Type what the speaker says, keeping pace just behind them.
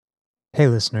Hey,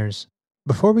 listeners.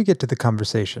 Before we get to the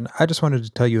conversation, I just wanted to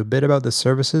tell you a bit about the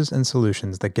services and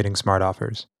solutions that Getting Smart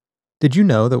offers. Did you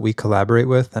know that we collaborate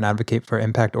with and advocate for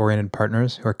impact oriented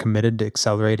partners who are committed to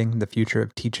accelerating the future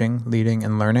of teaching, leading,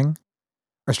 and learning?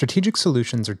 Our strategic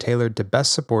solutions are tailored to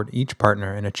best support each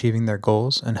partner in achieving their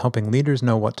goals and helping leaders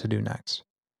know what to do next.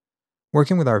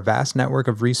 Working with our vast network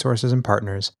of resources and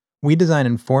partners, we design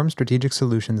informed strategic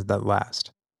solutions that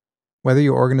last. Whether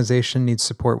your organization needs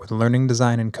support with learning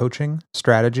design and coaching,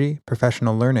 strategy,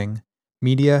 professional learning,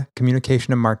 media,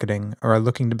 communication and marketing, or are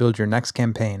looking to build your next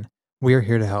campaign, we are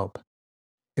here to help.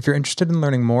 If you're interested in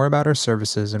learning more about our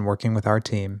services and working with our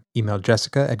team, email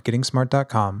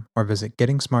jessica@gettingsmart.com or visit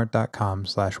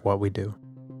gettingsmart.com/whatwedo.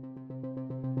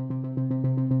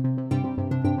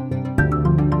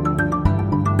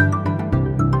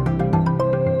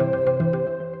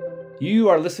 You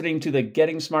are listening to the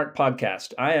Getting Smart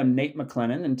podcast. I am Nate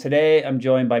McLennan, and today I'm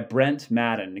joined by Brent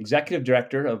Maddin, Executive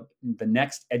Director of the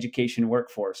Next Education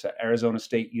Workforce at Arizona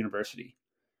State University.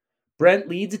 Brent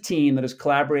leads a team that is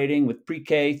collaborating with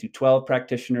pre-K through 12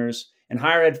 practitioners and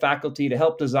higher ed faculty to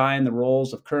help design the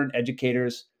roles of current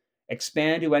educators,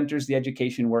 expand who enters the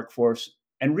education workforce,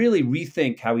 and really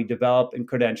rethink how we develop and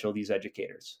credential these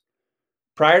educators.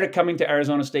 Prior to coming to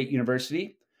Arizona State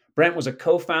University, Brent was a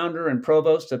co-founder and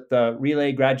provost at the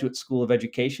Relay Graduate School of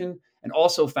Education and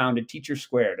also founded Teacher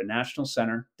Squared, a national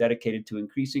center dedicated to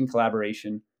increasing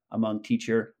collaboration among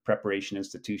teacher preparation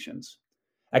institutions.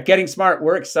 At Getting Smart,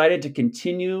 we're excited to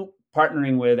continue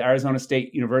partnering with Arizona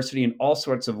State University in all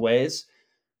sorts of ways.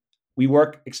 We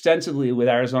work extensively with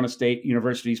Arizona State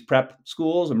University's prep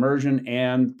schools, immersion,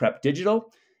 and prep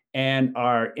digital, and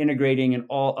are integrating in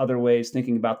all other ways,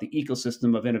 thinking about the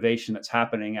ecosystem of innovation that's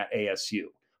happening at ASU.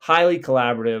 Highly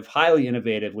collaborative, highly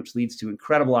innovative, which leads to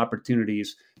incredible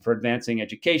opportunities for advancing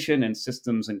education and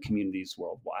systems and communities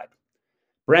worldwide.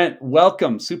 Brent,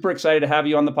 welcome. Super excited to have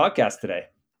you on the podcast today.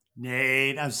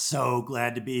 Nate, I'm so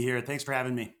glad to be here. Thanks for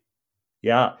having me.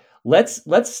 Yeah. Let's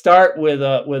start with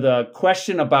a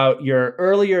question about your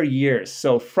earlier years.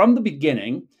 So from the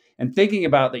beginning, and thinking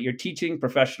about that you're teaching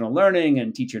professional learning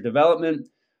and teacher development,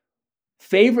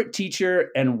 favorite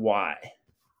teacher and why?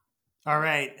 All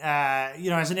right.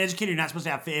 As an educator, you're not supposed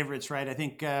to have favorites, right? I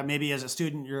think maybe as a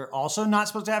student, you're also not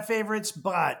supposed to have favorites.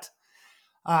 But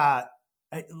uh,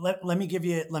 let me give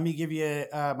you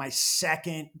my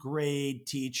second grade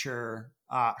teacher.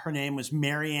 Her name was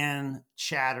Marianne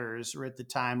Chatters, or at the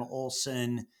time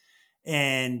Olson,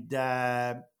 and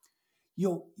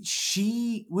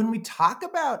she, when we talk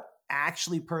about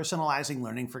actually personalizing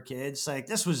learning for kids, like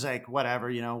this was like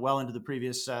whatever, well into the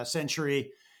previous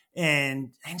century,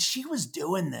 and she was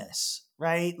doing this,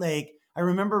 right? Like I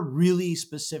remember really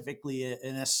specifically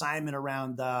an assignment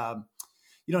around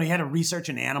you had to research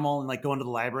an animal and like go into the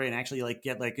library and actually like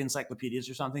get like encyclopedias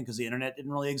or something because the internet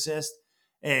didn't really exist.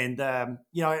 And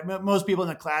most people in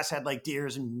the class had like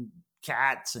deers and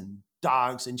cats and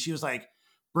dogs, and she was like,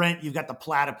 Brent, you've got the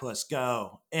platypus,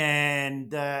 go.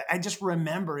 And I just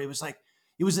remember it was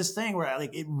this thing where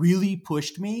it really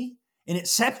pushed me, and it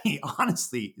set me,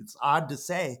 honestly, it's odd to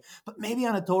say, but maybe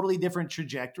on a totally different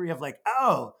trajectory of like,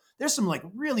 oh, there's some like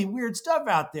really weird stuff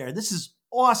out there. This is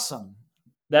awesome.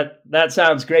 That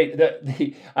sounds great.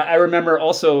 I remember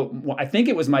also, I think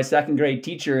it was my second grade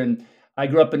teacher, and I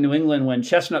grew up in New England when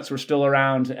chestnuts were still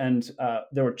around, and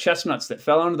there were chestnuts that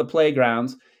fell onto the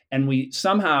playgrounds, and we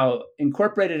somehow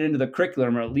incorporated into the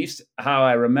curriculum, or at least how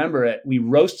I remember it, we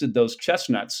roasted those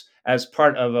chestnuts as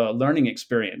part of a learning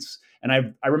experience. And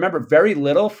I remember very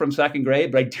little from second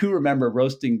grade, but I do remember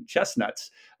roasting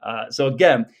chestnuts. So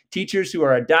again, teachers who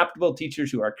are adaptable,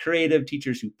 teachers who are creative,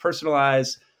 teachers who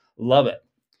personalize, love it.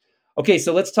 Okay,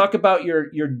 so let's talk about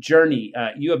your journey.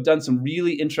 You have done some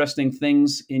really interesting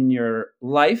things in your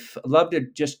life. I'd love to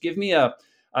just give me a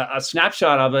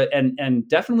snapshot of it, and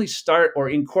definitely start or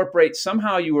incorporate.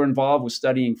 Somehow you were involved with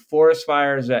studying forest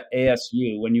fires at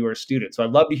ASU when you were a student. So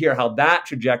I'd love to hear how that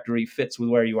trajectory fits with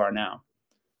where you are now.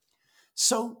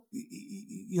 So,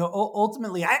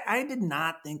 ultimately, I did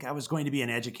not think I was going to be an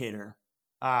educator.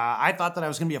 I thought that I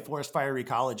was going to be a forest fire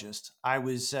ecologist. I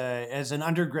was, as an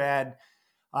undergrad,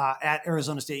 at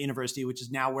Arizona State University, which is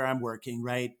now where I'm working,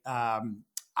 right?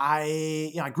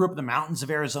 I grew up in the mountains of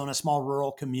Arizona, small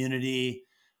rural community,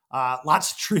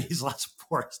 lots of trees, lots of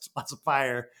forest, lots of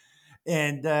fire.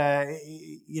 And,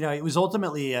 it was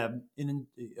ultimately a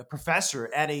professor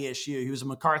at ASU. He was a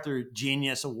MacArthur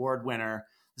Genius Award winner,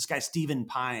 this guy, Stephen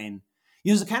Pine.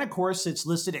 It was the kind of course that's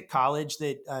listed at college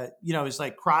that, is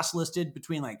like cross-listed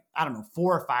between like, I don't know,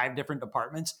 4 or 5 different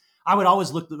departments. I would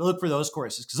always look for those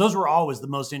courses because those were always the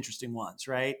most interesting ones,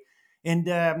 right? And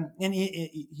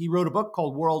he wrote a book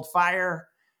called World Fire.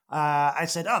 I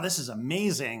said, oh, this is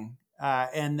amazing.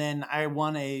 And then I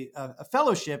won a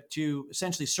fellowship to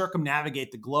essentially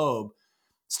circumnavigate the globe,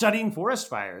 studying forest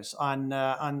fires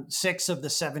on 6 of the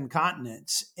 7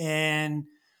 continents. And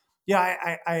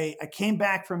yeah, I came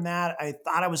back from that. I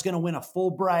thought I was going to win a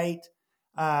Fulbright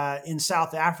in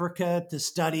South Africa to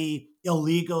study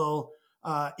illegal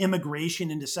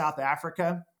immigration into South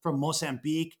Africa from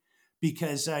Mozambique,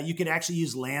 because you could actually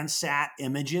use Landsat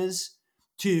images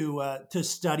to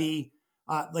study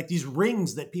like these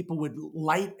rings that people would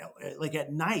light like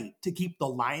at night to keep the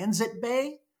lions at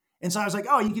bay. And so I was like,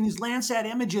 oh, you can use Landsat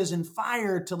images and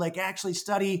fire to like actually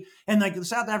study. And like the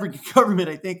South African government,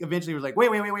 I think eventually was like, wait.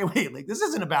 Like, this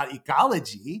isn't about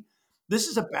ecology. This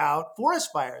is about forest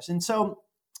fires. And so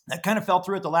that kind of fell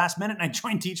through at the last minute. And I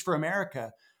joined Teach for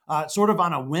America sort of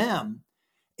on a whim,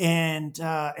 and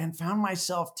found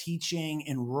myself teaching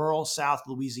in rural South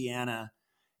Louisiana.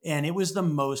 And it was the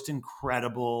most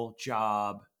incredible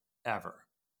job ever.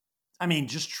 I mean,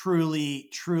 just truly,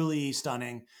 truly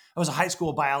stunning. I was a high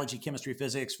school biology, chemistry,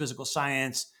 physics, physical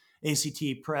science, ACT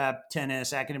prep,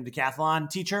 tennis, academic decathlon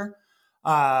teacher.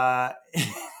 And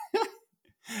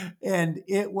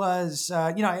it was,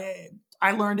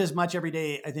 I learned as much every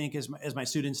day, I think, as my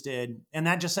students did. And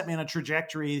that just set me on a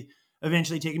trajectory,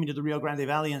 eventually taking me to the Rio Grande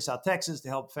Valley in South Texas to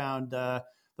help found the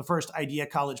first IDEA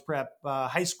college prep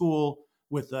high school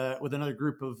with another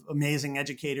group of amazing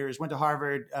educators. Went to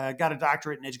Harvard, got a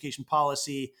doctorate in education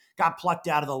policy, got plucked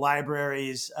out of the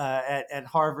libraries at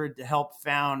Harvard to help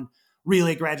found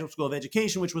Relay Graduate School of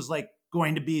Education, which was like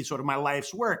going to be sort of my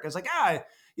life's work. I was like,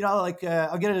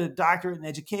 I'll get a doctorate in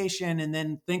education and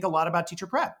then think a lot about teacher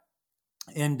prep.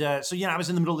 And so I was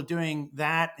in the middle of doing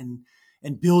that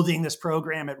and building this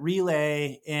program at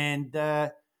Relay, and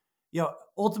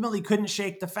ultimately couldn't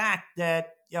shake the fact that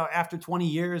after 20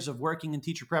 years of working in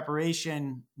teacher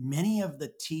preparation, many of the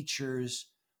teachers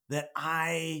that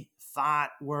I thought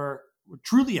were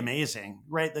truly amazing,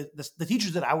 right? The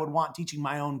teachers that I would want teaching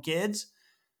my own kids,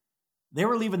 they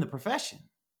were leaving the profession.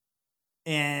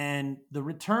 And the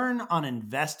return on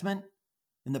investment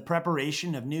in the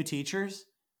preparation of new teachers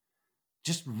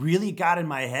just really got in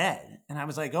my head. And I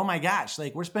was like, oh my gosh,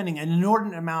 like we're spending an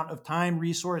inordinate amount of time,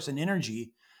 resource, and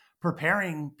energy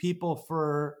preparing people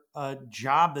for a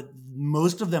job that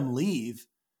most of them leave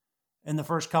in the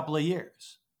first couple of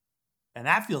years. And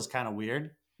that feels kind of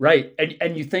weird. Right.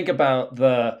 And you think about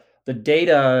the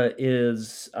data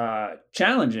is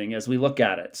challenging as we look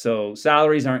at it. So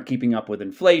salaries aren't keeping up with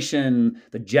inflation.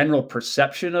 The general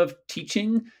perception of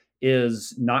teaching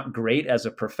is not great as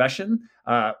a profession.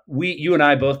 You and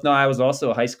I both know I was also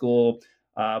a high school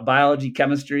biology,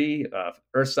 chemistry,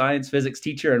 earth science, physics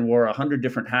teacher, and wore 100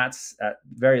 different hats at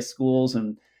various schools.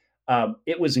 And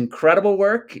it was incredible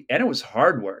work, and it was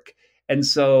hard work. And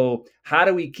so how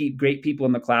do we keep great people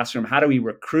in the classroom? How do we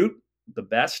recruit the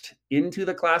best into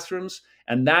the classrooms?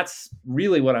 And that's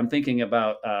really what I'm thinking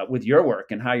about with your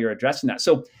work and how you're addressing that.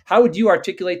 So how would you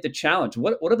articulate the challenge?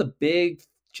 What are the big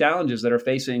challenges that are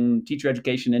facing teacher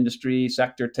education industry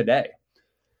sector today?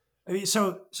 I mean,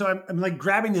 so I'm like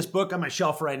grabbing this book on my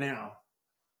shelf right now.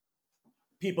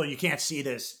 People, you can't see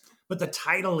this, but the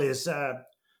title is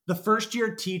The First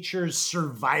Year Teacher's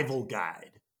Survival Guide.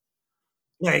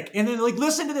 And then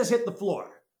listen to this hit the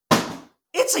floor.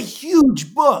 It's a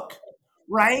huge book,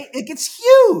 right? It's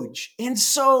huge. And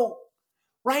so,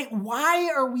 right, why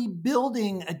are we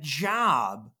building a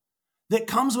job that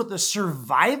comes with a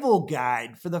survival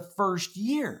guide for the first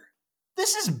year?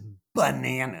 This is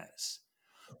bananas,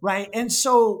 right? And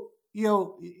so,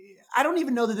 I don't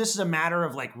even know that this is a matter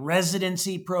of like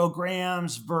residency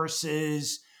programs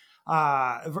versus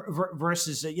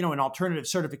an alternative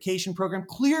certification program.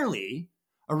 Clearly,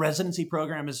 a residency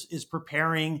program is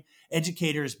preparing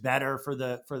educators better for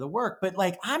the work. But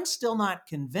I'm still not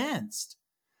convinced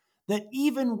that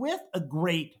even with a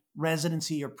great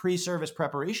residency or pre-service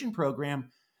preparation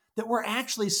program, that we're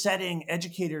actually setting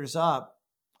educators up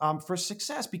for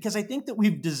success. Because I think that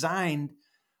we've designed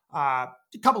a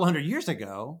couple hundred years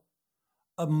ago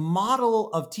a model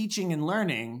of teaching and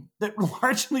learning that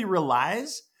largely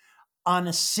relies on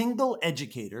a single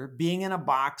educator being in a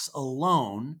box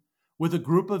alone with a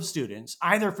group of students,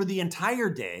 either for the entire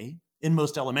day in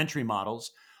most elementary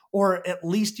models, or at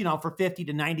least, for 50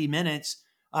 to 90 minutes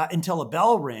until a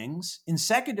bell rings in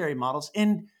secondary models.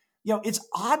 And, it's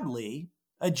oddly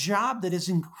a job that is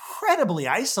incredibly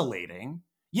isolating,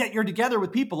 yet you're together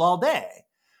with people all day,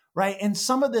 right? And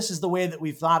some of this is the way that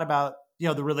we've thought about,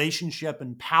 the relationship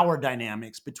and power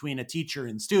dynamics between a teacher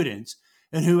and students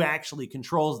and who actually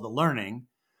controls the learning.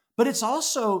 but it's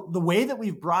also the way that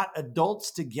we've brought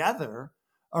adults together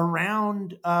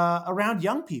around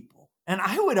young people. And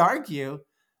I would argue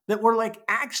that we're like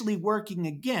actually working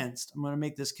against. I'm going to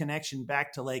make this connection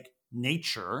back to like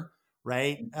nature,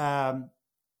 right?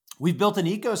 We've built an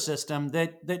ecosystem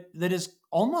that is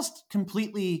almost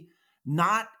completely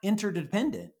not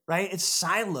interdependent, right? It's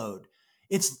siloed.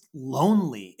 It's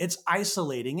lonely. It's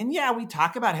isolating. And yeah, we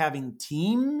talk about having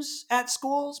teams at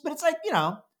schools, but it's like,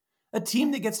 a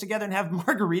team that gets together and have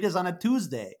margaritas on a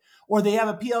Tuesday, or they have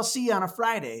a PLC on a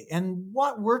Friday. And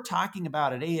what we're talking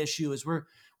about at ASU is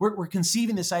we're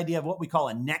conceiving this idea of what we call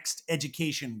a next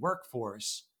education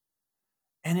workforce.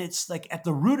 And it's like at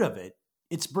the root of it,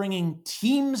 it's bringing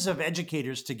teams of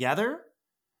educators together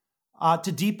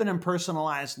to deepen and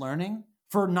personalize learning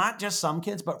for not just some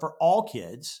kids, but for all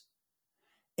kids.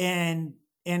 And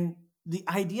the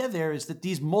idea there is that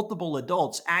these multiple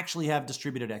adults actually have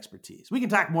distributed expertise. We can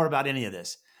talk more about any of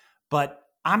this, but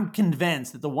I'm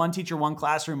convinced that the one teacher, one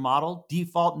classroom model,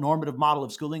 default normative model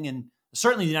of schooling in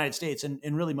certainly the United States and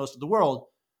really most of the world,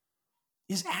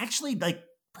 is actually like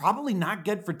probably not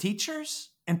good for teachers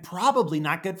and probably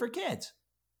not good for kids.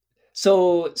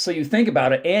 So you think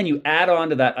about it and you add on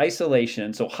to that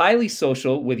isolation. So highly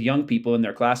social with young people in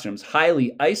their classrooms,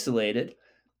 highly isolated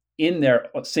in their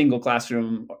single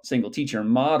classroom, single teacher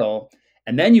model.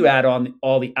 And then you add on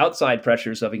all the outside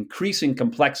pressures of increasing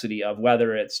complexity of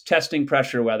whether it's testing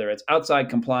pressure, whether it's outside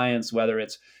compliance, whether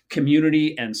it's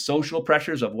community and social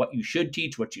pressures of what you should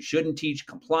teach, what you shouldn't teach,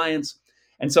 compliance.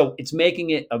 And so it's making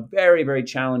it a very, very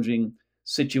challenging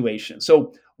situation.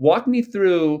 So walk me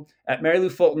through at Mary Lou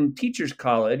Fulton Teachers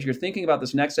College, you're thinking about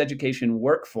this next education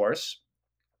workforce.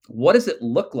 What does it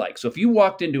look like? So if you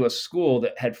walked into a school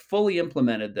that had fully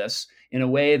implemented this in a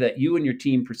way that you and your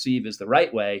team perceive as the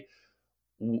right way,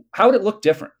 how would it look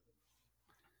different?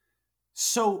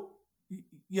 So,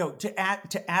 to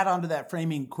add on to that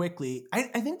framing quickly, I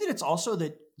think that it's also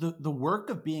that the work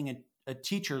of being a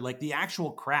teacher, like the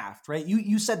actual craft, right?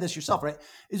 You said this yourself, right?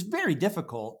 Is very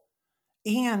difficult.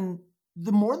 And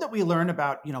the more that we learn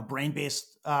about,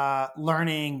 brain-based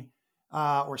learning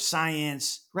or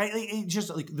science, right? It's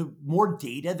just like the more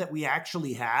data that we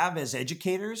actually have as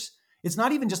educators, it's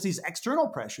not even just these external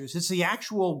pressures. It's the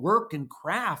actual work and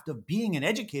craft of being an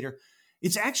educator.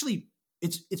 It's actually,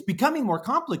 it's becoming more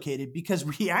complicated because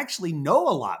we actually know a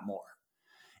lot more.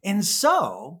 And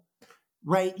so,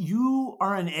 right, you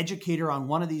are an educator on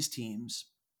one of these teams.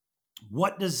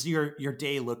 What does your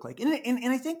day look like? And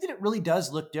I think that it really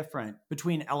does look different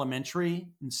between elementary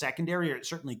and secondary, or it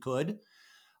certainly could.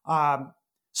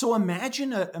 So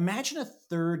imagine a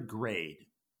third grade.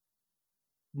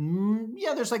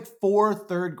 Yeah, there's like 4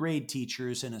 third grade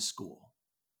teachers in a school.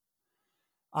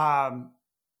 The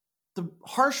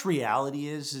harsh reality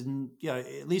is,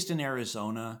 at least in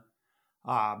Arizona,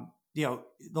 the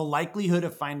likelihood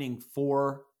of finding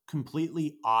 4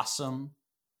 completely awesome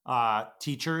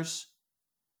teachers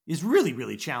is really,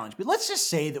 really challenged. But let's just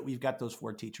say that we've got those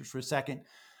 4 teachers for a second.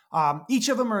 Each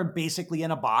of them are basically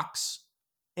in a box.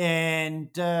 And,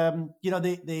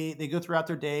 they go throughout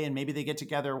their day and maybe they get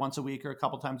together once a week or a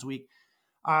couple times a week.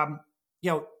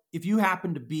 If you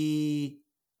happen to be,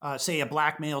 say, a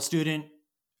black male student,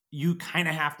 you kind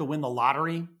of have to win the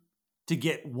lottery to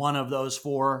get one of those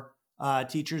 4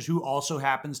 teachers who also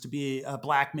happens to be a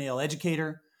black male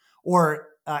educator. Or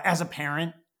as a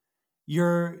parent,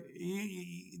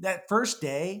 that first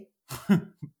day,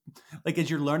 like as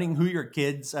you're learning who your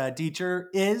kid's teacher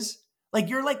is,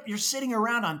 you're sitting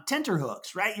around on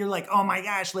tenterhooks, right? You're like, oh my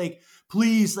gosh, like,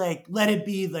 please, like, let it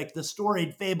be like the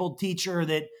storied, fabled teacher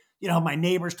that, my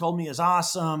neighbors told me is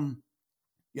awesome.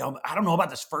 I don't know about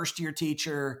this first year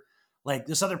teacher, like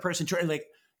this other person, like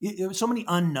so many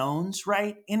unknowns,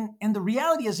 right? And the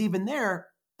reality is even there,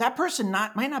 that person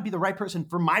might not be the right person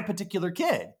for my particular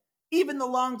kid. Even the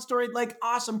long storied, like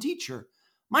awesome teacher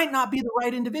might not be the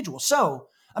right individual. So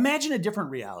imagine a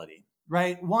different reality,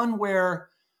 right? One where,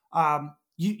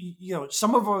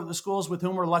 some of the schools with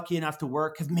whom we're lucky enough to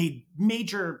work have made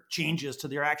major changes to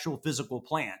their actual physical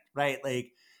plant, right?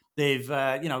 Like they've,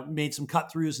 made some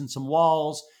cut throughs and some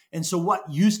walls. And so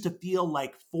what used to feel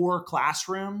like 4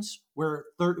 classrooms where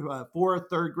 4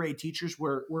 third grade teachers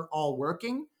were all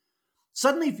working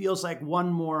suddenly feels like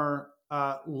one more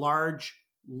large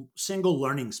single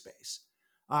learning space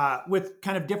with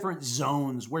kind of different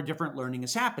zones where different learning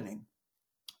is happening.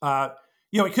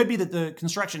 It could be that the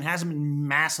construction hasn't been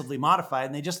massively modified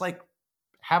and they just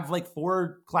have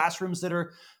 4 classrooms that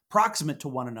are proximate to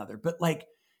one another. But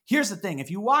here's the thing. If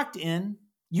you walked in,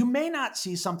 you may not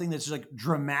see something that's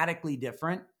dramatically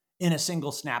different in a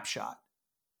single snapshot.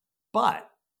 But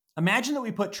Imagine that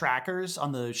we put trackers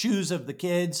on the shoes of the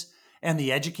kids and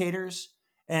the educators,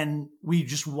 and we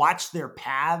just watch their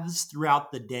paths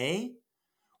throughout the day.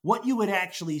 What you would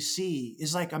actually see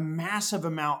is like a massive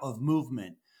amount of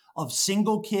movement of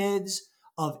single kids,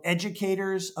 of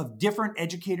educators, of different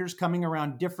educators coming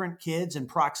around different kids in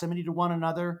proximity to one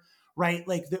another, right?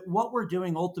 Like what we're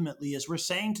doing ultimately is we're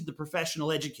saying to the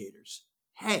professional educators,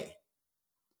 hey,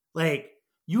 like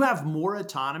you have more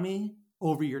autonomy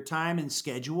over your time and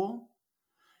schedule,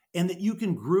 and that you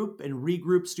can group and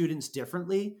regroup students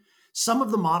differently. Some of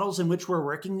the models in which we're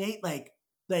working, Nate, like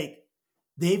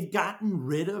they've gotten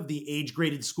rid of the age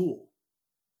graded school.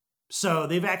 So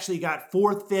they've actually got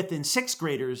fourth, fifth, and sixth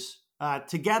graders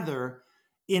together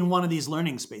in one of these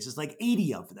learning spaces, like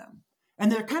 80 of them.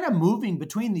 And they're kind of moving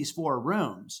between these four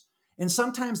rooms. And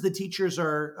sometimes the teachers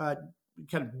are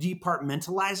kind of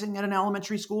departmentalizing at an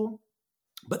elementary school,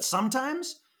 but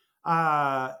sometimes,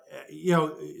 they're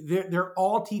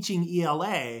all teaching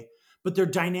ELA, but they're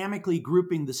dynamically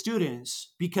grouping the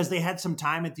students because they had some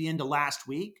time at the end of last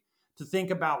week to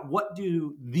think about what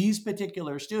do these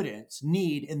particular students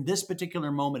need in this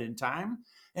particular moment in time,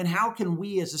 and how can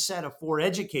we as a set of four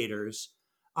educators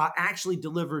actually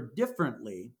deliver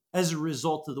differently as a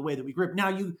result of the way that we group. Now,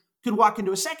 you could walk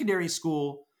into a secondary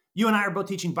school. You and I are both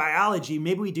teaching biology.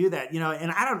 Maybe we do that,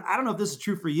 and I don't know if this is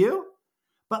true for you,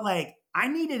 but like I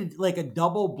needed like a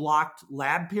double blocked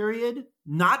lab period,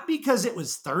 not because it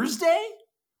was Thursday,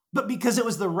 but because it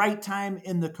was the right time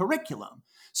in the curriculum.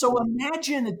 So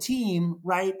imagine a team,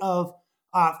 right, of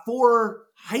four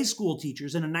high school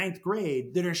teachers in a ninth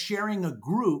grade that are sharing a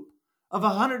group of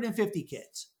 150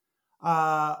 kids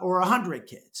or 100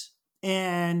 kids.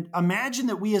 And imagine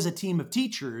that we as a team of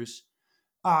teachers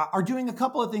are doing a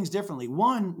couple of things differently.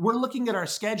 One, we're looking at our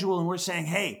schedule and we're saying,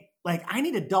 hey, like I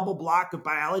need a double block of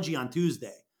biology on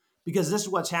Tuesday because this is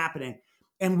what's happening.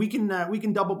 And we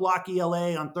can double block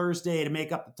ELA on Thursday to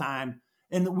make up the time.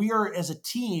 And that we are as a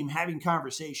team having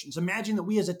conversations. Imagine that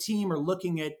we as a team are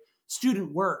looking at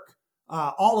student work,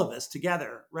 all of us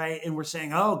together, right? And we're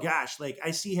saying, oh gosh, like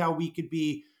I see how we could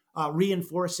be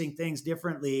reinforcing things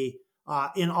differently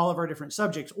in all of our different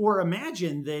subjects. Or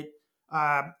imagine that,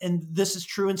 and this is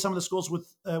true in some of the schools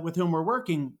with whom we're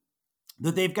working,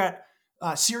 that they've got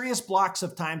serious blocks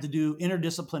of time to do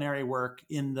interdisciplinary work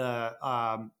in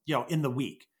the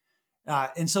week,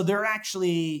 and so they're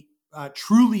actually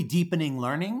truly deepening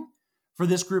learning for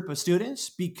this group of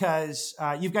students because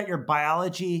you've got your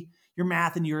biology, your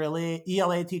math, and your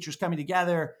ELA teachers coming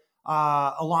together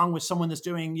along with someone that's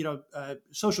doing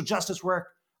social justice work,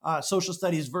 social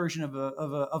studies version of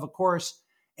a course,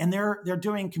 and they're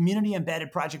doing community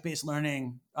embedded project based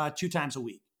learning 2 times a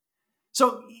week.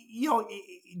 So,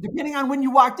 depending on when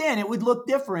you walked in, it would look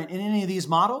different in any of these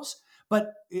models.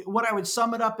 But what I would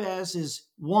sum it up as is,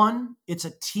 one, it's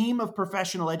a team of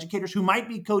professional educators who might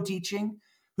be co-teaching,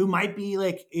 who might be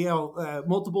like,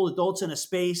 multiple adults in a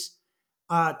space.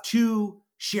 2,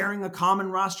 sharing a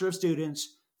common roster of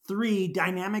students. 3,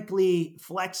 dynamically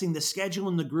flexing the schedule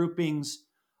and the groupings.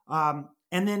 And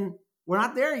then we're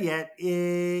not there yet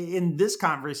in this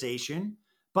conversation,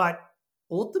 but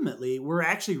ultimately, we're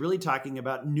actually really talking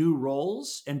about new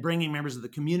roles and bringing members of the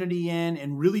community in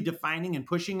and really defining and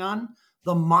pushing on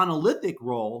the monolithic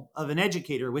role of an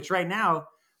educator, which right now,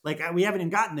 like we haven't even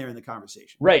gotten there in the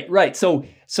conversation. Right. So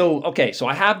okay. So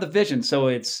I have the vision. So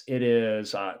it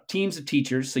is teams of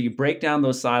teachers. So you break down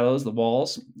those silos, the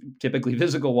walls, typically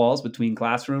physical walls between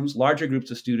classrooms, larger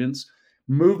groups of students,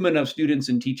 movement of students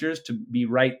and teachers to be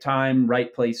right time,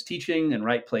 right place teaching, and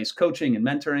right place coaching and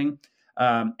mentoring.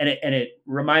 And it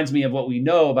reminds me of what we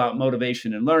know about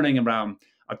motivation and learning around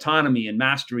autonomy and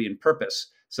mastery and purpose.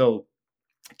 So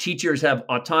teachers have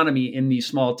autonomy in these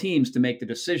small teams to make the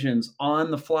decisions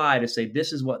on the fly to say,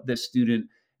 this is what this student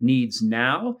needs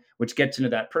now, which gets into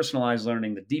that personalized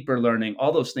learning, the deeper learning,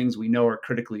 all those things we know are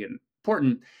critically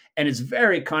important. And it's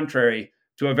very contrary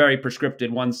to a very prescripted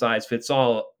one size fits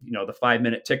all, the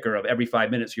 5-minute ticker of every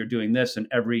 5 minutes you're doing this, and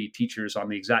every teacher is on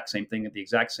the exact same thing at the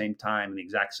exact same time and the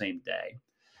exact same day.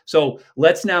 So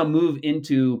let's now move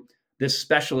into this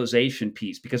specialization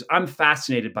piece, because I'm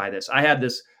fascinated by this. I had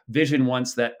this vision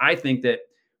once that I think that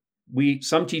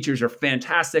some teachers are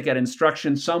fantastic at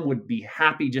instruction. Some would be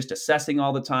happy just assessing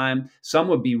all the time. Some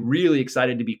would be really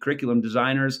excited to be curriculum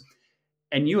designers.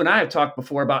 And you and I have talked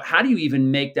before about how do you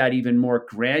even make that even more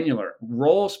granular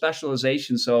role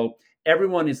specialization so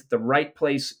everyone is at the right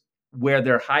place where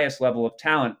their highest level of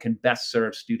talent can best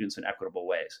serve students in equitable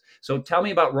ways. So tell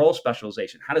me about role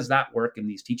specialization. How does that work in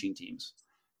these teaching teams?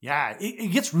 Yeah,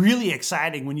 it gets really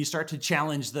exciting when you start to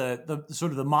challenge the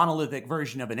sort of the monolithic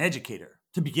version of an educator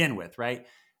to begin with, right?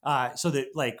 so that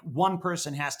like one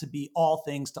person has to be all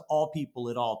things to all people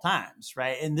at all times,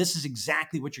 right? And this is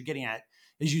exactly what you're getting at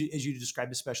as you describe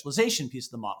the specialization piece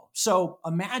of the model. So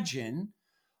imagine,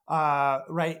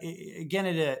 right, again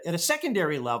at a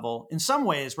secondary level, in some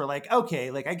ways we're like, okay,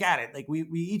 like I got it. Like we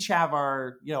each have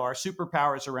our our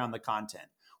superpowers around the content.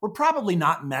 We're probably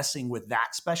not messing with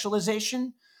that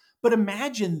specialization, but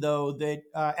imagine though that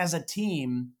as a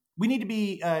team we need to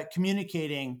be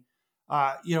communicating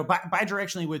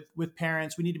bidirectionally with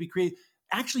parents. We need to be creative.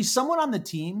 Actually, someone on the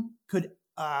team could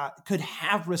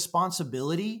have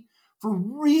responsibility for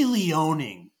really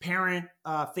owning parent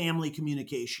family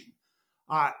communication,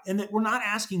 and that we're not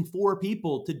asking four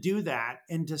people to do that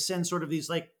and to send sort of these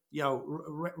like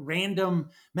random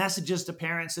messages to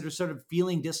parents that are sort of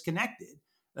feeling disconnected.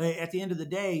 At the end of the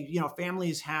day,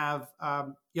 families have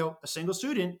a single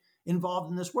student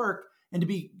involved in this work, and to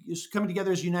be coming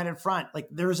together as a united front. Like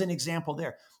there's an example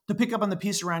there. To pick up on the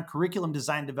piece around curriculum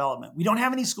design development, we don't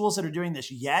have any schools that are doing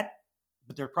this yet,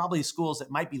 but there are probably schools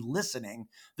that might be listening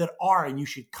that are, and you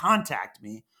should contact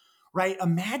me, right?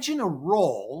 Imagine a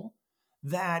role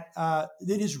that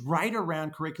is right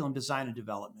around curriculum design and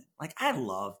development. Like I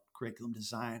love curriculum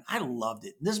design. I loved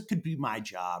it. This could be my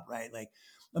job, right? Like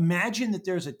imagine that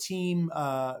there's a team,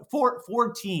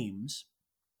 four teams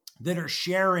that are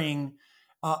sharing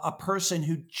a person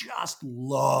who just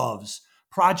loves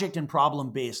project and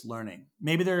problem-based learning.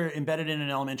 Maybe they're embedded in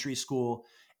an elementary school.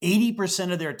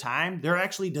 80% of their time, they're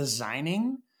actually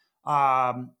designing.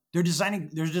 They're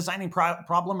designing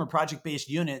problem or project-based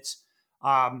units.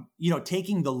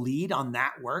 Taking the lead on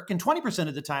that work, and 20%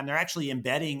 of the time, they're actually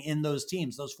embedding in those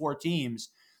teams, those four teams,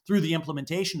 through the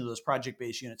implementation of those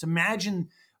project-based units. Imagine,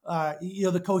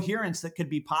 the coherence that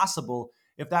could be possible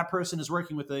if that person is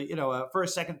working with a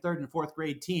first, second, third, and fourth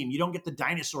grade team. You don't get the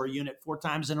dinosaur unit 4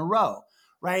 times in a row,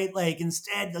 right? Like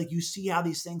instead, like you see how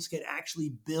these things could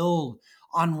actually build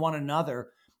on one another.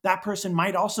 That person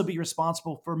might also be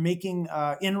responsible for making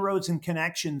inroads and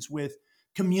connections with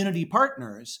community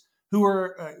partners who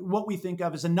are what we think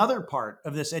of as another part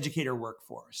of this educator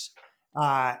workforce.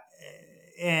 Talk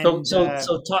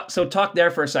there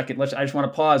for a second. I just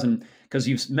want to pause, and because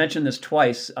you've mentioned this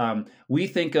twice, we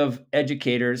think of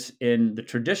educators in the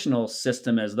traditional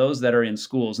system as those that are in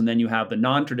schools, and then you have the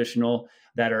non-traditional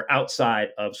that are outside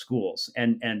of schools,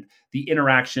 and the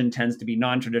interaction tends to be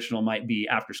non-traditional, might be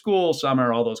after school,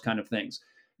 summer, all those kind of things.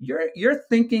 You're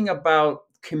thinking about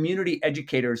community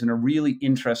educators in a really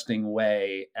interesting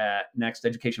way at Next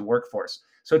Education Workforce.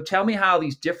 So tell me how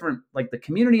these different, like the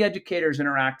community educators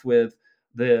interact with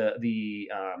the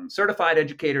certified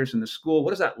educators in the school.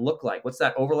 What does that look like? What's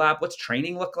that overlap? What's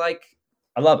training look like?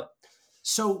 I love it.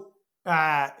 So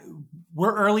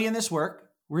we're early in this work.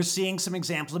 We're seeing some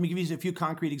examples. Let me give you a few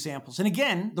concrete examples. And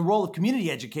again, the role of community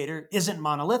educator isn't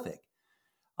monolithic.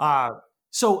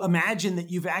 So imagine that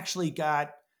you've actually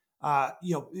got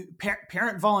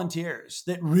parent volunteers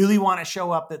that really want to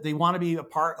show up, that they want to be a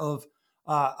part of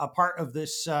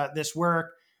this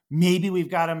work. Maybe we've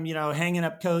got them, hanging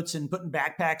up coats and putting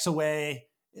backpacks away,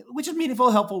 which is meaningful,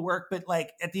 helpful work. But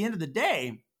like at the end of the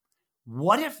day,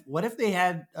 what if they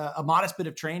had a modest bit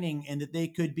of training and that they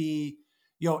could be,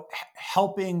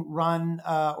 helping run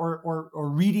or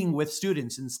reading with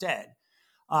students instead,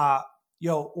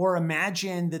 or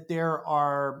imagine that there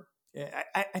are.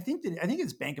 I think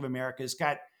it's Bank of America's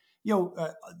got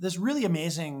this really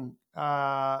amazing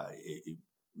sort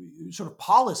of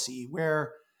policy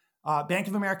where Bank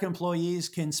of America employees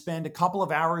can spend a couple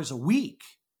of hours a week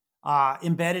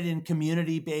embedded in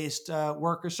community-based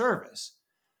work or service.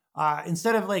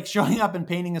 Instead of like showing up and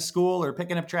painting a school or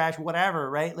picking up trash,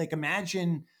 whatever, right? Like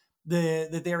imagine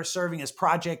that they were serving as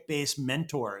project-based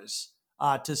mentors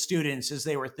to students as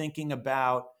they were thinking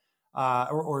about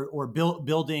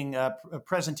building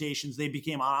presentations. They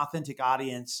became an authentic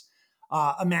audience.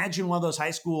 Imagine one of those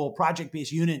high school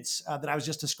project-based units that I was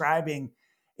just describing.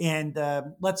 And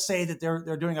let's say that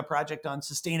they're doing a project on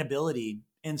sustainability,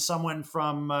 and someone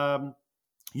from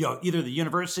either the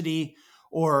university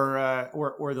or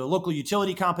the local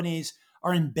utility companies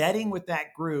are embedding with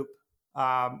that group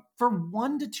for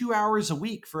 1 to 2 hours a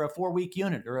week for a 4-week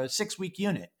unit or a 6-week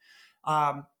unit.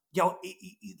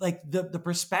 Like the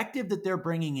perspective that they're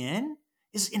bringing in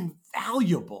is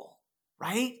invaluable,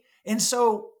 right? And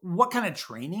so what kind of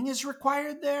training is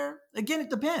required there? Again, it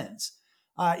depends.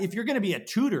 If you're going to be a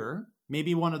tutor,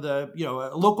 maybe one of the,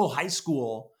 a local high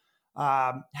school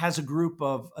has a group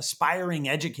of aspiring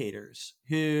educators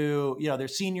who, they're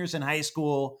seniors in high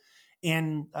school,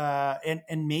 and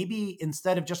maybe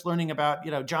instead of just learning about,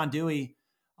 John Dewey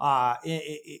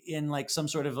in like some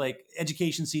sort of like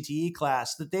education CTE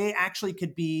class, that they actually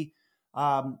could be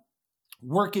um,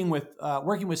 working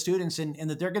with students, and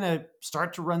that they're going to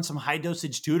start to run some high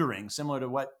dosage tutoring, similar to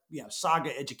what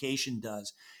Saga Education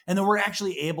does, and then we're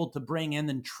actually able to bring in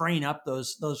and train up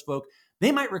those folk.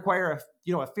 They might require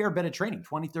a fair bit of training,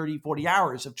 20, 30, 40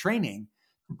 hours of training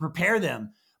to prepare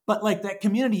them. But like that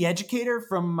community educator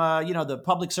from the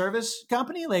public service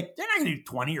company, like they're not going to do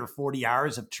 20 or 40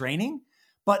 hours of training.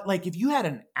 But like if you had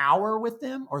an hour with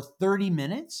them or 30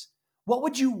 minutes, what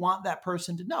would you want that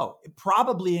person to know? It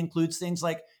probably includes things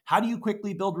like, how do you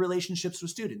quickly build relationships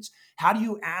with students? How do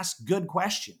you ask good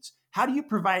questions? How do you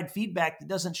provide feedback that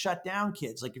doesn't shut down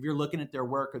kids? Like if you're looking at their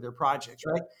work or their projects,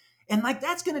 right? And like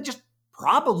that's going to just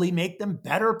probably make them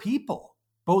better people,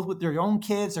 both with their own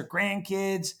kids, their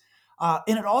grandkids.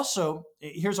 And it also,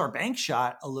 here's our bank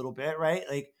shot a little bit, right?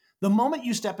 Like the moment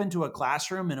you step into a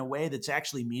classroom in a way that's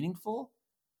actually meaningful,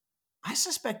 I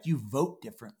suspect you vote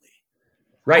differently.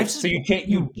 Right. So you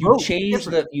Vote change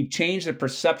differently. the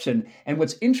perception. And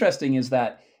what's interesting is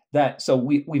that so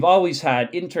we've always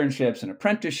had internships and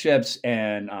apprenticeships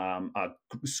and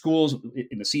schools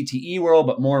in the CTE world,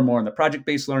 but more and more in the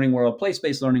project-based learning world,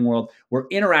 place-based learning world. We're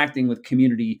interacting with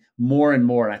community more and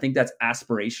more, and I think that's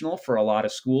aspirational for a lot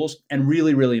of schools and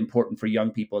really, really important for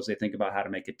young people as they think about how to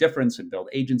make a difference and build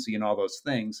agency and all those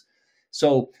things.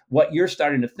 So what you're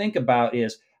starting to think about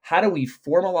is how do we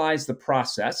formalize the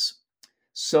process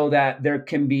so that there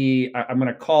can be, I'm going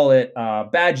to call it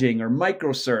badging or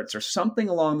microcerts or something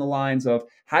along the lines of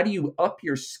how do you up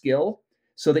your skill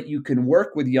so that you can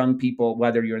work with young people,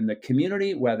 whether you're in the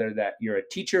community, whether that you're a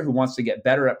teacher who wants to get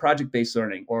better at project-based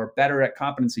learning or better at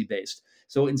competency-based.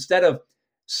 So instead of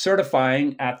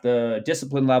certifying at the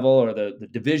discipline level or the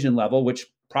division level, which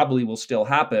probably will still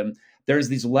happen, there's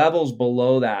these levels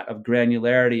below that of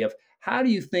granularity of how do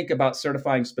you think about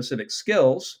certifying specific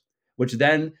skills, which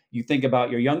then you think about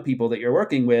your young people that you're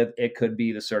working with. It could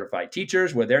be the certified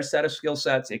teachers with their set of skill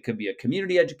sets. It could be a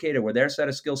community educator with their set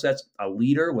of skill sets, a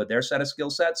leader with their set of skill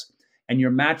sets. And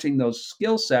you're matching those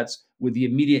skill sets with the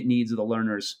immediate needs of the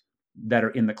learners that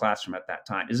are in the classroom at that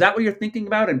time. Is that what you're thinking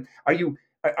about? And are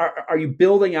you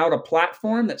building out a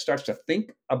platform that starts to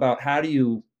think about how do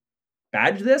you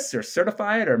badge this or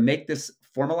certify it or make this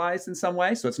formalized in some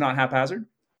way so it's not haphazard?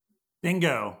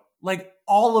 Bingo. Like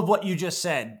all of what you just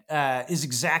said is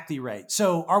exactly right.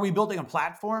 So, are we building a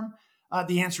platform?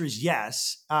 The answer is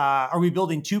yes. Are we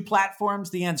building two platforms?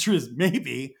 The answer is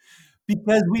maybe,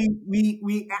 because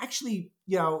we actually,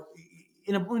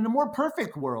 in a more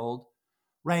perfect world,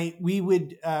 right? We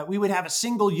would have a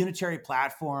single unitary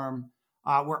platform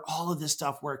where all of this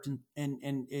stuff worked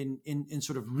in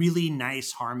sort of really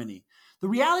nice harmony. The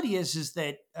reality is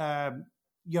that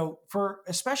for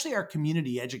especially our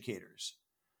community educators,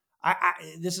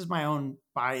 this is my own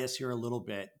bias here a little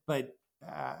bit, but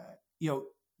uh, you know,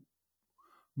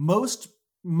 most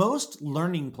most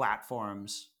learning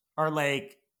platforms are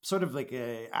like sort of like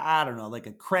a, I don't know, like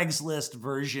a Craigslist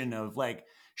version of like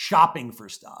shopping for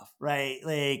stuff, right?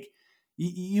 Like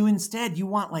you instead you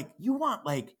want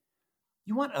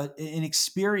an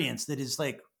experience that is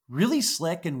like really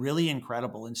slick and really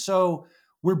incredible. And so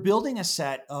we're building a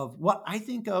set of what I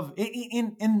think of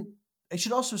in I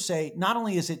should also say, not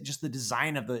only is it just the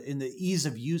design of the ease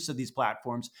of use of these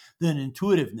platforms, the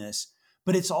intuitiveness,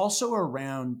 but it's also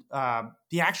around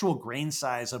the actual grain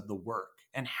size of the work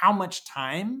and how much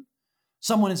time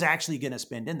someone is actually going to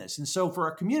spend in this. And so for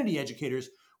our community educators,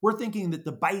 we're thinking that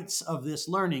the bites of this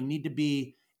learning need to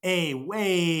be a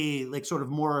way like sort of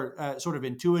more sort of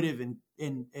intuitive and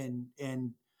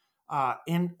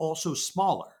also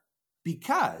smaller,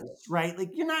 because right, like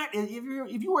you're not,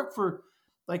 if you work for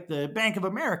like the Bank of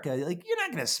America, like you're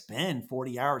not going to spend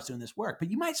 40 hours doing this work, but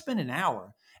you might spend an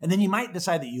hour, and then you might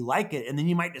decide that you like it, and then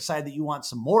you might decide that you want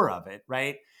some more of it,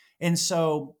 right? And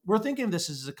so we're thinking of this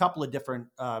as a couple of different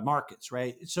markets,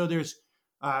 right? So there's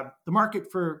the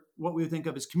market for what we think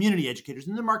of as community educators,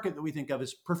 and the market that we think of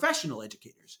as professional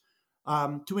educators,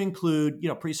 to include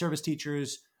pre-service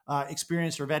teachers,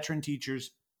 experienced or veteran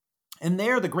teachers. And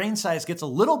there, the grain size gets a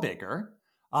little bigger.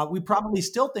 We probably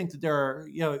still think that there are,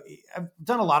 I've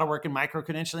done a lot of work in micro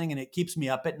credentialing, and it keeps me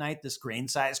up at night, this grain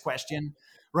size question,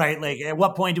 right? Like, at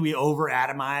what point do we over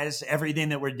atomize everything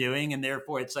that we're doing? And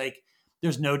therefore, it's like,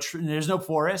 there's no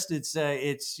forest. It's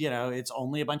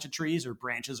only a bunch of trees or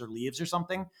branches or leaves or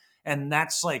something. And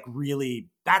that's like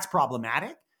that's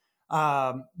problematic.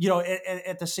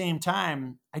 At the same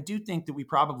time, I do think that we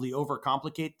probably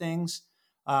overcomplicate things,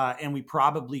 and we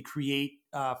probably create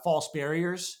false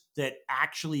barriers that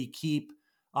actually keep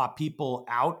people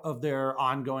out of their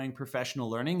ongoing professional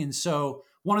learning. And so,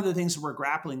 one of the things that we're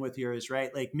grappling with here is,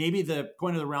 right, like maybe the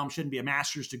point of the realm shouldn't be a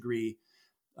master's degree,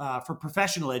 for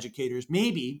professional educators.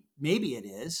 Maybe it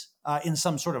is in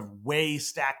some sort of way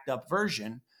stacked up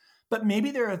version. But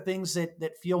maybe there are things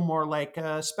that feel more like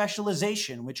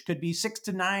specialization, which could be 6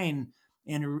 to 9.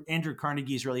 Andrew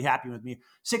Carnegie's really happy with me.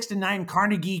 6 to 9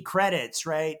 Carnegie credits,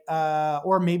 right?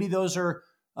 Or maybe those are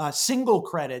single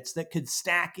credits that could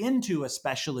stack into a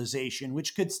specialization,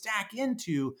 which could stack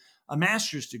into a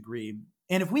master's degree.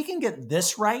 And if we can get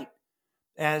this right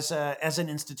as an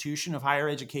institution of higher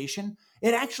education,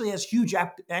 it actually has huge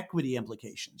equity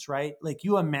implications, right? Like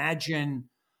you imagine,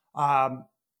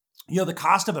 the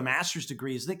cost of a master's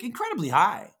degree is like incredibly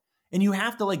high, and you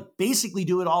have to like basically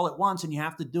do it all at once, and you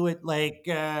have to do it like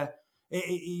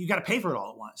you got to pay for it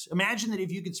all at once. Imagine that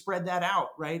if you could spread that out,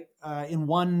 right, in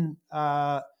one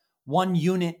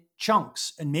unit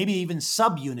chunks and maybe even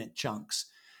subunit chunks.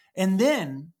 And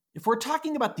then if we're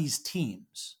talking about these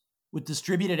teams with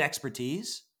distributed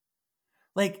expertise,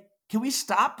 like, can we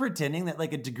stop pretending that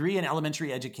like a degree in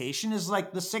elementary education is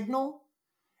like the signal,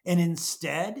 and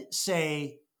instead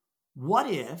say, what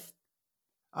if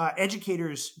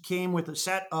educators came with a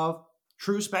set of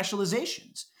true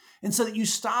specializations? And so that you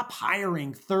stop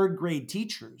hiring third grade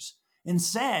teachers.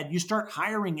 Instead, you start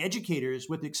hiring educators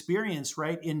with experience,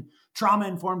 right, in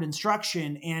trauma-informed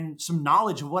instruction and some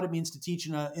knowledge of what it means to teach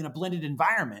in a blended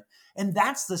environment. And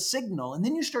that's the signal. And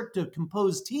then you start to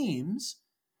compose teams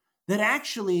that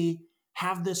actually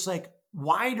have this like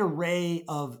wide array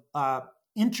of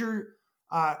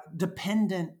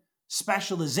interdependent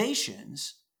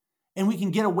specializations, and we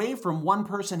can get away from one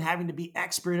person having to be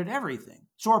expert at everything.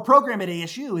 So our program at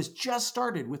ASU has just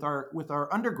started with our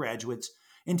undergraduates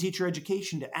in teacher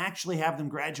education to actually have them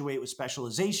graduate with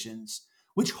specializations,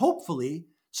 which hopefully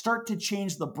start to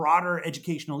change the broader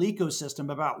educational ecosystem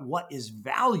about what is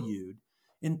valued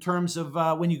in terms of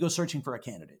when you go searching for a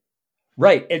candidate.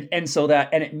 Right. And so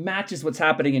and it matches what's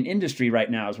happening in industry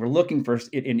right now. As we're looking for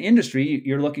in industry,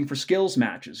 you're looking for skills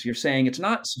matches. You're saying it's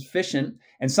not sufficient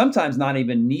and sometimes not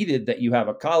even needed that you have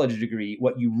a college degree.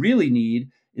 What you really need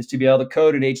is to be able to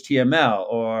code in HTML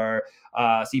or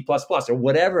C++ or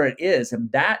whatever it is.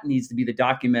 And that needs to be the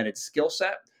documented skill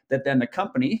set that then the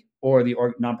company or the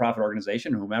nonprofit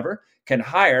organization, whomever, can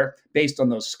hire based on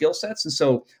those skill sets. And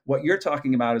so what you're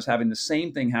talking about is having the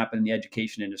same thing happen in the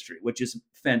education industry, which is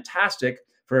fantastic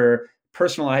for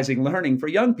personalizing learning for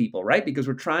young people, right? Because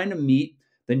we're trying to meet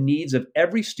the needs of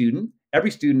every student.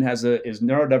 Every student is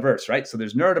neurodiverse, right? So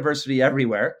there's neurodiversity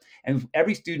everywhere, and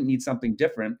every student needs something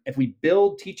different. If we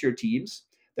build teacher teams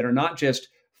that are not just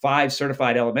 5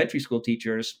 certified elementary school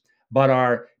teachers, but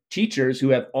are teachers who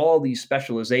have all these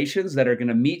specializations that are going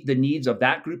to meet the needs of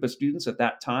that group of students at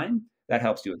that time, that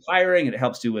helps you with hiring, and it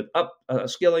helps you with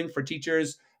skilling for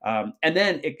teachers. And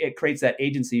then it creates that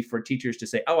agency for teachers to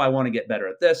say, oh, I want to get better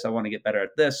at this. I want to get better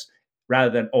at this, rather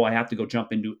than, oh, I have to go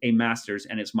jump into a master's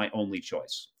and it's my only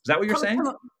choice. Is that what you're saying?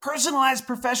 Personalized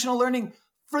professional learning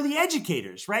for the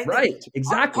educators, right? Right, like,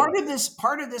 exactly.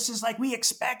 Part of this is like we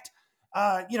expect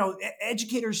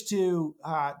educators to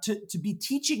be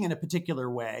teaching in a particular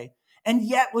way. And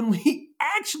yet when we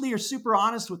actually are super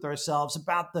honest with ourselves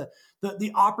about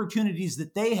the opportunities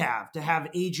that they have to have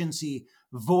agency,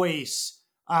 voice,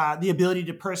 the ability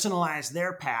to personalize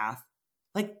their path,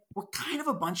 like we're kind of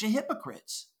a bunch of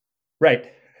hypocrites.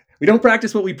 Right. We don't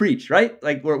practice what we preach, right?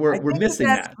 Like we're missing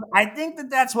that. I think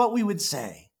that's what we would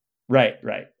say. Right.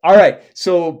 All right.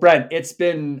 So, Brent, it's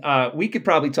been, we could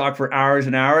probably talk for hours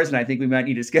and hours, and I think we might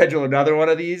need to schedule another one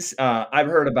of these. I've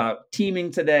heard about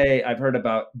teaming today. I've heard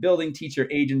about building teacher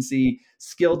agency,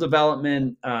 skill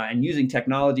development, and using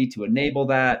technology to enable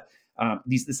that.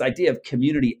 This idea of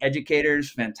community educators,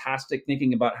 fantastic.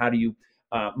 Thinking about how do you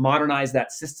modernize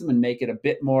that system and make it a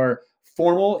bit more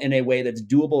formal in a way that's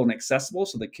doable and accessible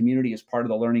so the community is part of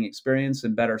the learning experience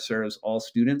and better serves all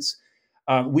students.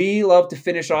 We love to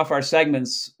finish off our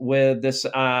segments with this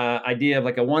idea of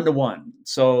like a one-to-one.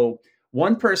 So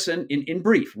one person, in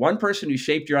brief, one person who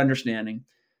shaped your understanding,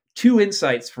 2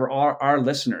 insights for our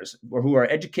listeners who are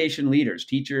education leaders,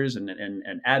 teachers and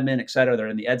admin, et cetera, that are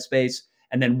in the ed space,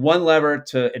 and then 1 lever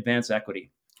to advance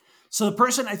equity. So the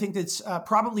person I think that's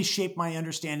probably shaped my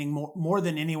understanding more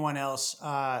than anyone else,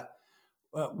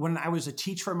 when I was a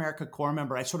Teach for America Corps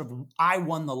member, I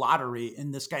won the lottery,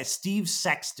 and this guy, Steve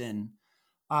Sexton,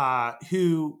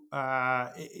 who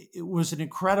was an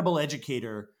incredible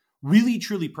educator, really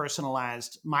truly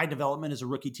personalized my development as a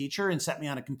rookie teacher and set me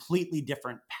on a completely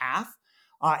different path.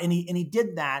 And he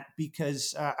did that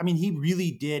because he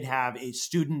really did have a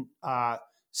student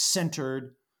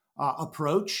centered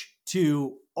approach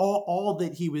to all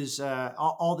that he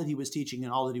was teaching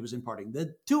and all that he was imparting.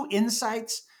 The 2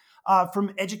 insights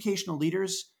from educational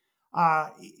leaders.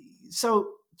 So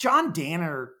John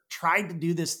Danner tried to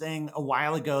do this thing a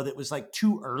while ago that was like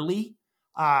too early,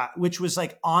 which was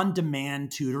like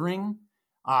on-demand tutoring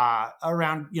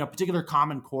around particular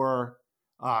Common Core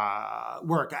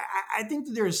work. I think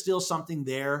that there is still something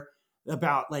there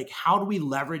about like how do we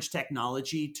leverage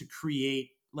technology to create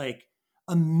like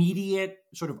immediate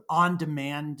sort of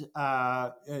on-demand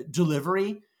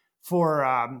delivery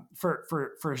for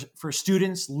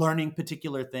students learning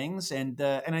particular things, and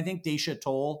I think Daisha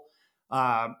Toll,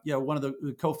 one of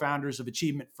the co-founders of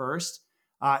Achievement First,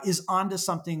 is onto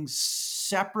something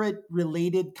separate,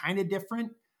 related, kind of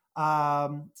different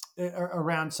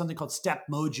around something called Step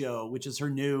Mojo, which is her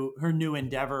new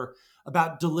endeavor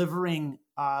about delivering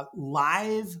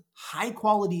live, high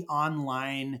quality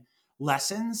online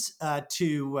lessons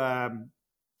to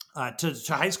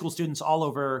high school students all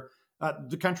over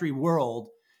the country, world,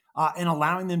 and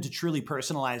allowing them to truly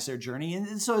personalize their journey.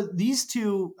 And so these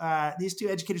two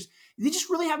educators, they just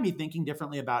really have me thinking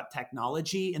differently about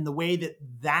technology and the way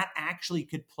that actually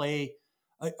could play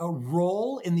a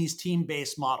role in these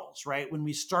team-based models, right? When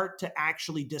we start to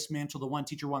actually dismantle the one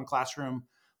teacher, one classroom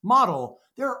model,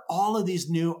 there are all of these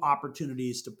new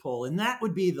opportunities to pull. And that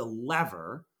would be the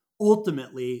lever,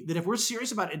 ultimately, that if we're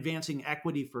serious about advancing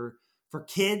equity for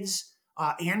kids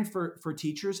and for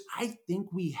teachers, I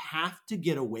think we have to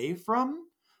get away from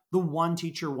the one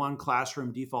teacher, one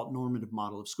classroom default normative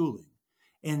model of schooling.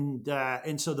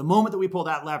 And so the moment that we pull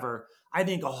that lever, I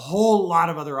think a whole lot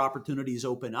of other opportunities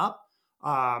open up.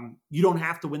 You don't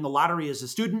have to win the lottery as a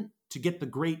student to get the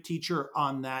great teacher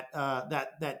on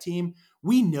that team.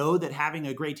 We know that having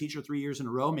a great teacher 3 years in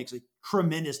a row makes a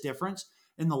tremendous difference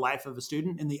in the life of a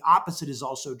student, and the opposite is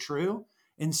also true.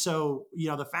 And so,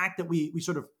 the fact that we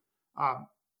sort of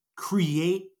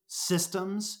create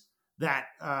systems that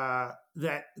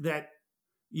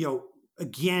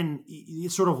again,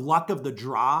 it's sort of luck of the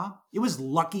draw. It was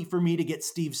lucky for me to get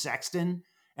Steve Sexton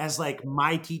as like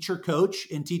my teacher coach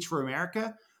in Teach for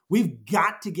America. We've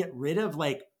got to get rid of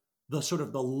like the sort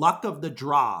of the luck of the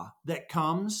draw that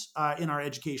comes in our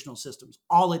educational systems.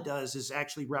 All it does is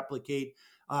actually replicate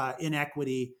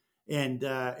inequity.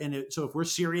 So if we're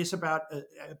serious about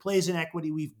plays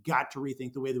inequity, we've got to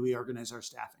rethink the way that we organize our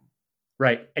staffing.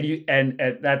 Right. And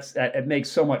that's it makes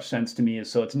so much sense to me.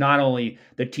 So it's not only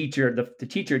the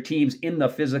teacher teams in the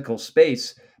physical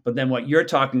space, but then what you're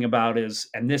talking about is,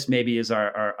 and this maybe is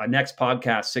our next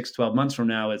podcast 6-12 months from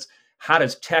now, is how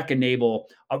does tech enable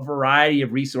a variety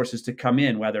of resources to come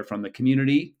in, whether from the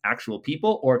community, actual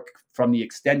people, or from the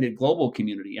extended global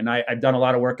community. And I've done a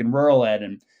lot of work in rural ed,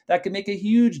 and that can make a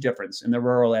huge difference in the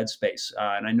rural ed space.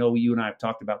 And I know you and I have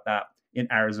talked about that in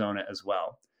Arizona as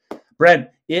well. Brent,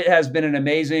 it has been an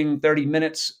amazing 30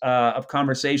 minutes of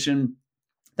conversation.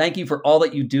 Thank you for all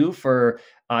that you do for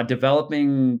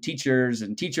developing teachers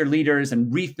and teacher leaders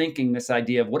and rethinking this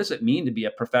idea of what does it mean to be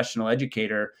a professional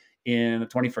educator in the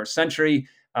 21st century.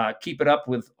 Keep it up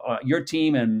with your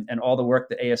team and all the work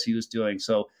that ASU is doing.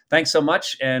 So thanks so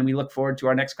much, and we look forward to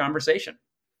our next conversation.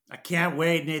 I can't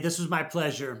wait, Nate. This was my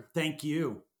pleasure. Thank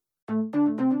you.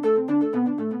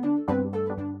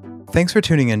 Thanks for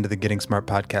tuning in to the Getting Smart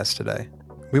podcast today.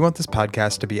 We want this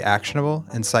podcast to be actionable,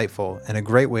 insightful, and a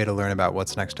great way to learn about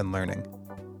what's next in learning.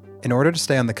 In order to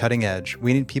stay on the cutting edge,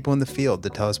 we need people in the field to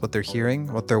tell us what they're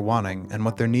hearing, what they're wanting, and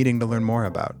what they're needing to learn more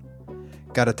about.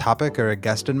 Got a topic or a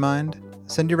guest in mind?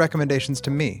 Send your recommendations to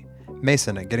me,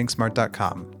 Mason at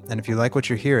gettingsmart.com. And if you like what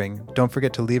you're hearing, don't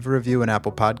forget to leave a review in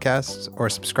Apple Podcasts or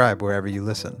subscribe wherever you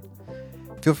listen.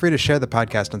 Feel free to share the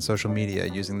podcast on social media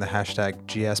using the hashtag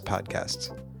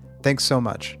GSPodcasts. Thanks so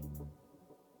much.